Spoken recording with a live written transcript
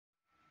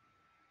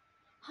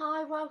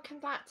Hi, welcome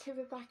back to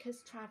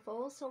Rebecca's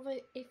Travels, or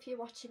if you're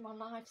watching my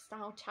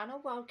lifestyle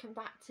channel, welcome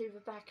back to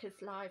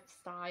Rebecca's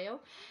Lifestyle.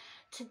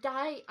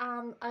 Today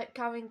I'm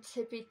going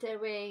to be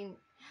doing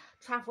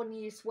Travel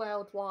News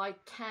Worldwide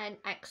 10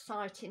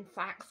 Exciting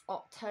Facts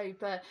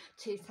October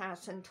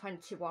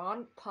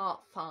 2021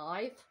 Part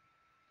 5.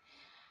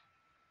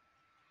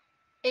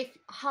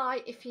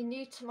 If you're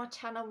new to my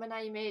channel, my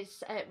name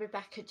is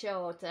Rebecca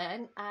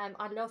Jordan. I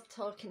love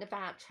talking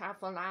about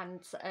travel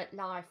and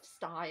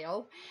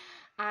lifestyle.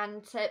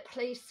 And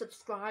please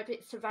subscribe.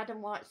 It's a red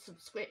and white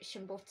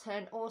subscription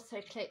button.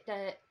 Also click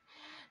the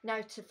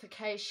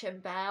notification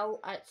bell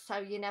so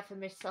you never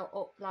miss an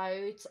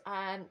upload.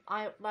 I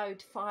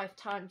upload 5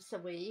 times a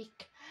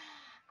week,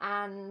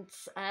 and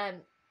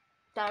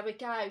there we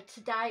go.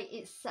 Today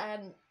it's a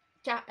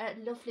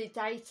lovely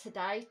day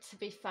today, to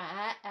be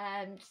fair.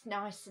 It's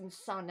nice and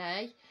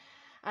sunny,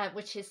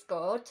 which is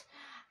good.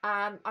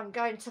 I'm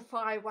going to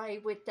fire away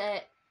with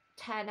the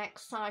 10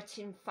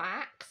 exciting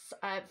facts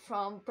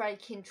from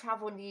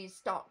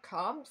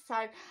breakingtravelnews.com. So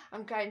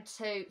I'm going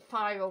to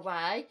fire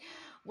away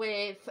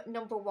with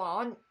number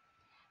 1.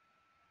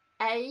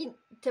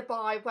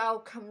 Dubai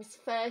welcomes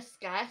first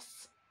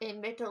guests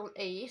in Middle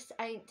East.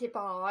 Ain't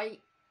Dubai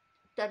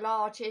the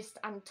largest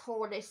and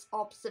tallest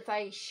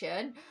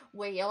observation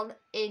wheel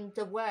in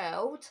the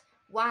world?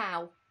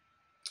 Wow.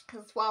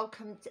 Has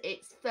welcomed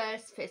its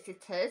first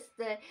visitors.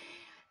 The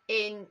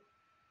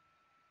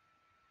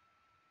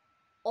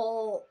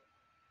inaugural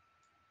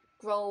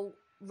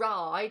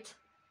ride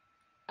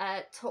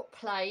took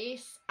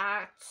place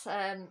at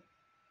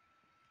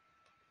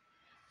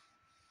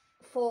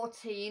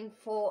 14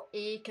 for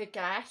eager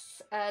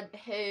guests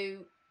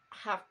who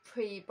have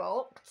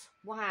pre-booked.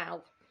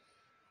 Wow.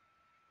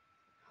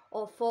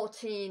 Or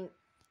 14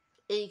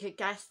 eager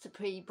guests to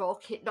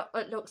pre-book. It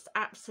looks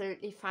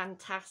absolutely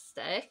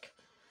fantastic.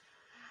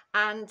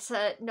 And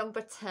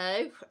number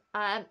 2,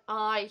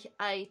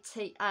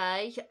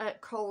 IATA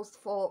calls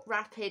for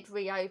rapid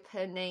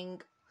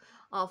reopening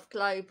of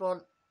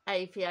global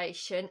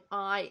aviation.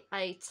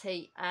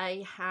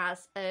 IATA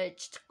has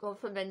urged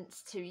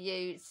governments to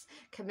use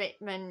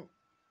commitment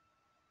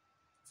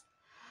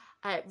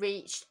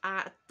reached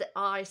at the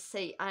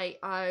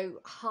ICAO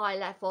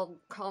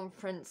high-level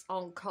conference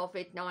on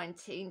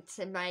COVID-19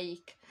 to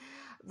make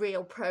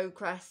real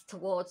progress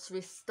towards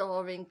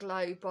restoring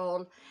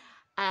global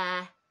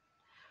air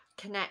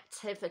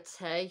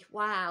connectivity.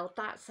 Wow,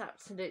 that's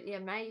absolutely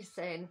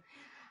amazing.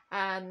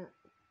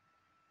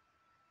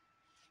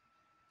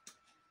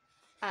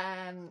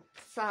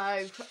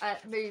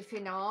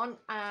 Moving on,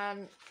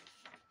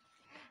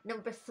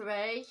 number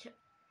 3,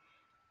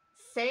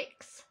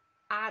 6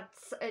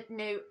 adds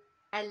new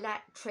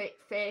electric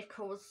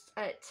vehicles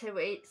to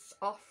its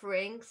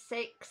offering.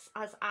 6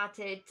 has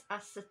added a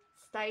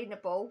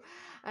sustainable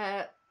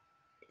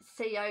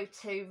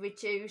CO2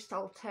 reduced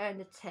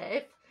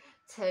alternative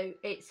to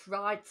its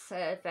ride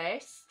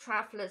service.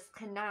 Travellers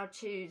can now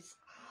choose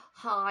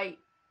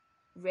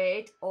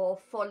hybrid or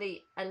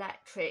fully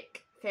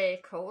electric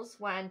vehicles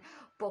when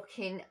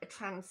booking a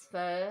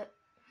transfer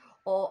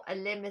or a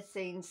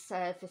limousine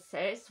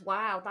services.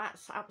 Wow,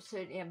 that's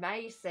absolutely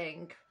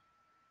amazing.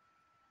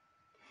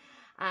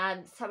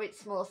 So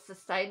it's more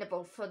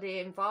sustainable for the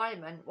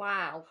environment.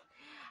 Wow.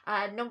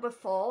 Number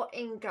 4,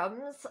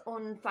 Inghams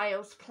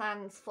unveils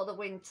plans for the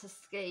winter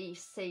ski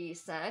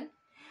season.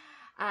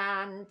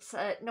 And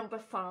number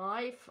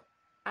 5,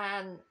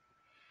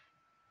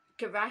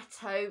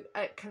 Garetto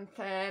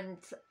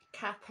confirmed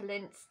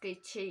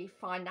Kapelinski Chief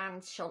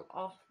Financial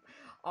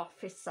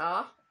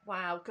Officer.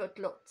 Wow, good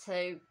luck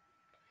to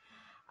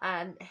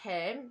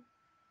him.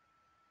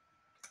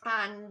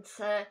 And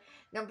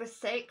number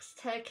 6,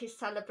 Turkey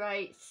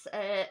celebrates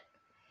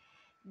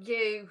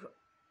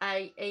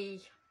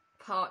UAE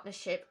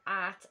partnership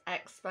at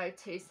Expo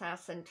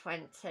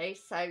 2020.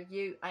 So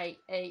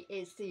UAE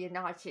is the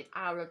United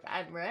Arab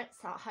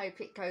Emirates. I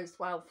hope it goes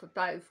well for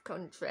both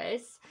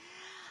countries.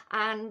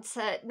 And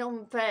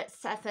number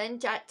 7,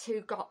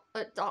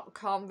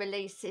 Jet2.com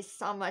releases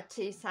summer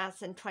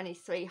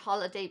 2023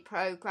 holiday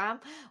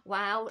program.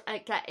 Wow,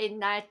 get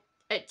in there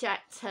at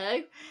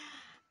Jet2.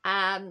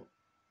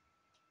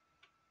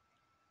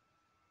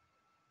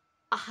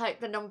 I hope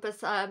the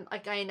numbers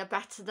again are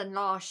better than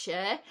last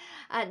year.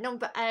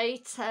 Number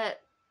 8,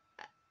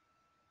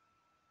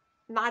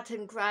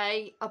 Madden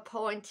Gray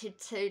appointed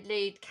to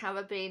lead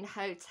Caribbean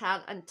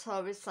Hotel and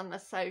Tourism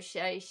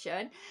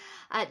Association.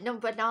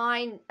 Number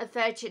 9,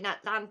 Virgin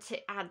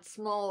Atlantic adds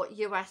more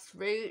US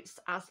routes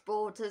as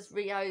borders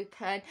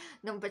reopen.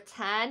 Number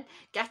 10,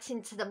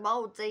 Getting to the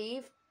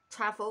Maldives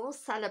Travel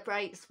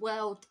celebrates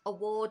world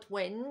award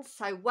wins.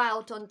 So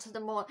well done to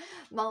the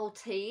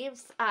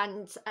Maldives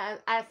and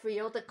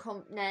every other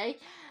company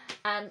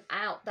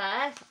out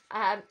there,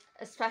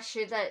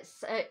 especially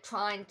that's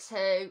trying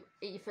to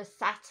either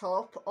set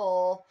up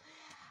or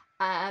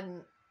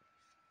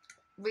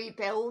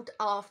rebuild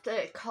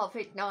after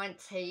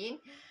COVID-19.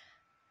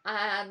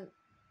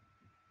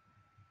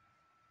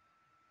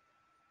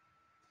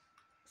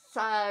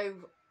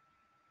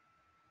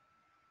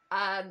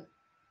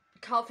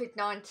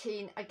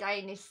 COVID-19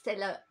 again is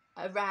still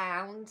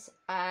around,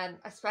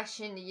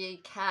 especially in the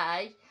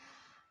UK,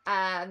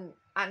 and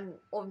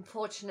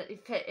unfortunately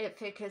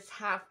figures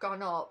have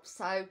gone up,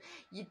 so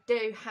you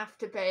do have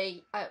to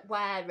be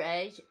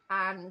wary,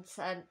 and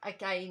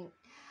again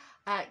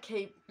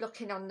keep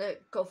looking on the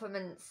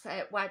government's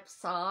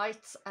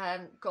website,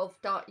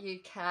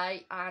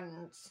 gov.uk,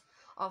 and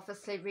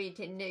obviously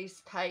reading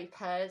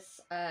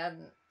newspapers.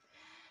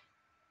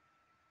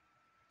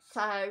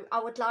 So I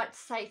would like to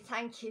say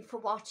thank you for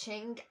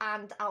watching,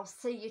 and I'll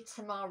see you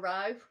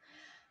tomorrow,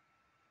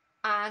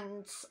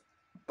 and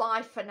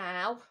bye for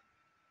now.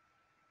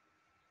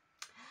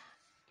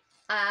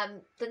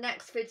 The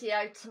next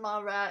video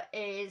tomorrow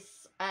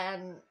is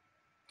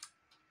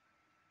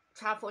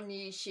Travel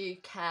News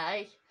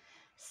UK.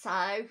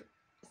 So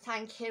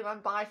thank you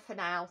and bye for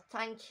now.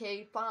 Thank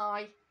you,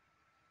 bye.